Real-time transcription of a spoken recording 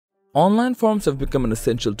Online forms have become an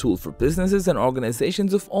essential tool for businesses and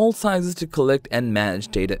organizations of all sizes to collect and manage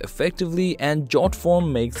data effectively, and Jotform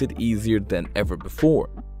makes it easier than ever before.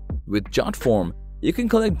 With Jotform, you can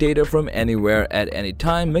collect data from anywhere at any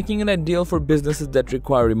time, making it ideal for businesses that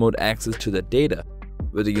require remote access to that data.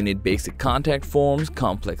 Whether you need basic contact forms,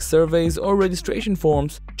 complex surveys, or registration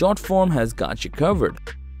forms, Jotform has got you covered.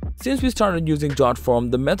 Since we started using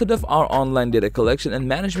Jotform, the method of our online data collection and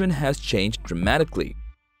management has changed dramatically.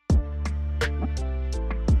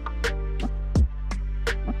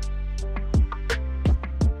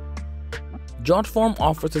 Jotform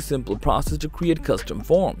offers a simple process to create custom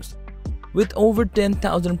forms. With over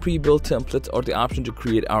 10,000 pre-built templates or the option to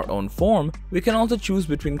create our own form, we can also choose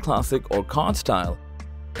between classic or card style.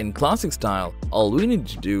 In classic style, all we need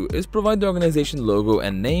to do is provide the organization logo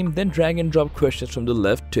and name, then drag and drop questions from the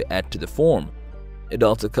left to add to the form. It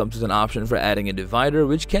also comes with an option for adding a divider,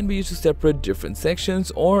 which can be used to separate different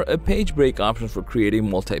sections, or a page break option for creating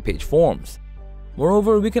multi-page forms.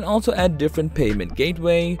 Moreover, we can also add different payment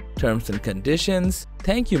gateway, terms and conditions,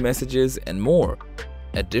 thank you messages, and more.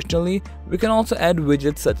 Additionally, we can also add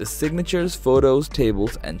widgets such as signatures, photos,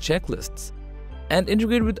 tables, and checklists, and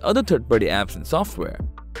integrate with other third-party apps and software.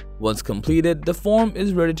 Once completed, the form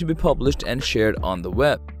is ready to be published and shared on the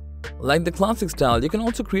web. Like the classic style, you can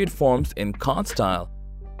also create forms in card style.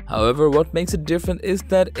 However, what makes it different is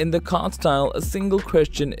that in the card style, a single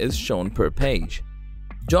question is shown per page.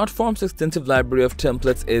 Jotform's extensive library of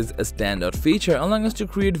templates is a standout feature, allowing us to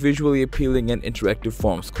create visually appealing and interactive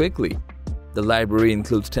forms quickly. The library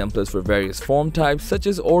includes templates for various form types such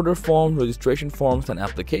as order forms, registration forms, and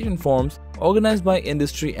application forms, organized by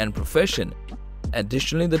industry and profession.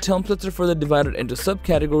 Additionally, the templates are further divided into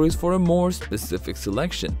subcategories for a more specific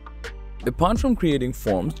selection. Apart from creating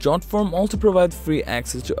forms, Jotform also provides free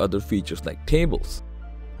access to other features like tables.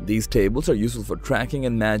 These tables are useful for tracking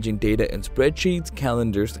and managing data in spreadsheets,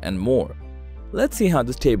 calendars, and more. Let's see how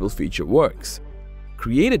this table feature works.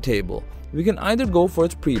 Create a table. We can either go for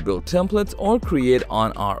its pre-built templates or create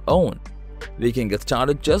on our own. We can get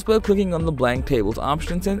started just by clicking on the blank tables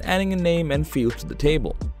options and adding a name and fields to the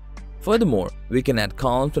table. Furthermore, we can add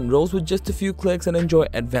columns and rows with just a few clicks and enjoy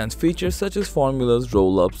advanced features such as formulas,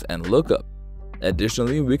 roll-ups, and lookup.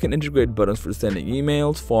 Additionally, we can integrate buttons for sending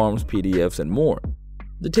emails, forms, PDFs, and more.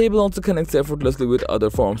 The table also connects effortlessly with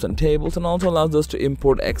other forms and tables, and also allows us to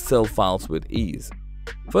import Excel files with ease.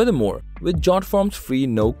 Furthermore, with Jotform's free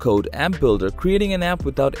no-code app builder, creating an app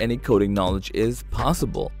without any coding knowledge is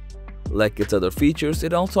possible. Like its other features,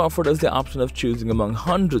 it also offered us the option of choosing among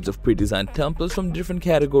hundreds of pre-designed templates from different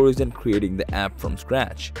categories and creating the app from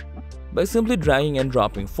scratch. By simply dragging and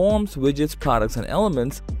dropping forms, widgets, products, and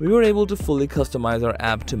elements, we were able to fully customize our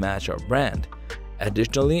app to match our brand.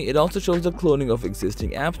 Additionally, it also shows the cloning of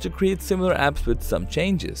existing apps to create similar apps with some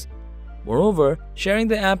changes. Moreover, sharing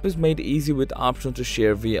the app is made easy with options to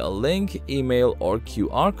share via a link, email, or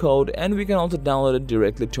QR code, and we can also download it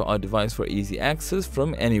directly to our device for easy access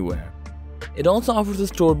from anywhere. It also offers a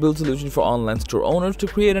store build solution for online store owners to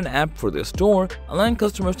create an app for their store, allowing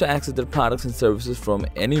customers to access their products and services from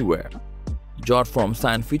anywhere. Jotform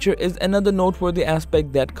sign feature is another noteworthy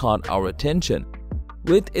aspect that caught our attention.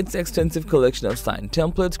 With its extensive collection of sign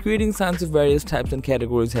templates, creating signs of various types and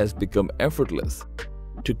categories has become effortless.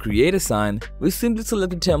 To create a sign, we simply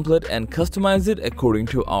select a template and customize it according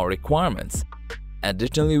to our requirements.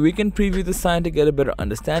 Additionally, we can preview the sign to get a better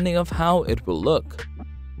understanding of how it will look.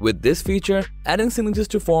 With this feature, adding signatures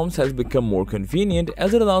to forms has become more convenient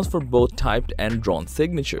as it allows for both typed and drawn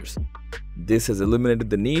signatures. This has eliminated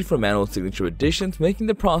the need for manual signature additions, making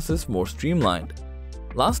the process more streamlined.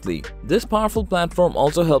 Lastly, this powerful platform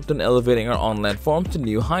also helped in elevating our online forms to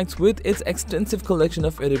new heights with its extensive collection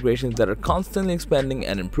of integrations that are constantly expanding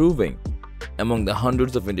and improving. Among the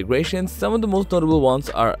hundreds of integrations, some of the most notable ones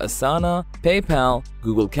are Asana, PayPal,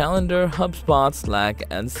 Google Calendar, HubSpot, Slack,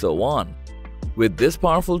 and so on. With this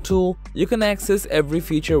powerful tool, you can access every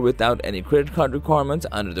feature without any credit card requirements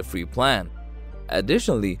under the free plan.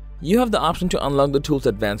 Additionally, you have the option to unlock the tool's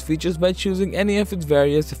advanced features by choosing any of its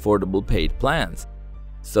various affordable paid plans.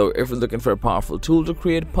 So if you're looking for a powerful tool to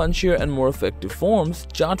create punchier and more effective forms,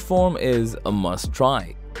 Jotform is a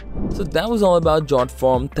must-try. So that was all about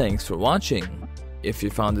Jotform. Thanks for watching. If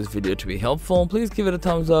you found this video to be helpful, please give it a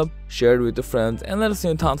thumbs up, share it with your friends, and let us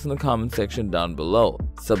know your thoughts in the comment section down below.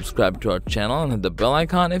 Subscribe to our channel and hit the bell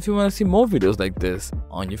icon if you want to see more videos like this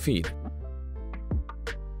on your feed.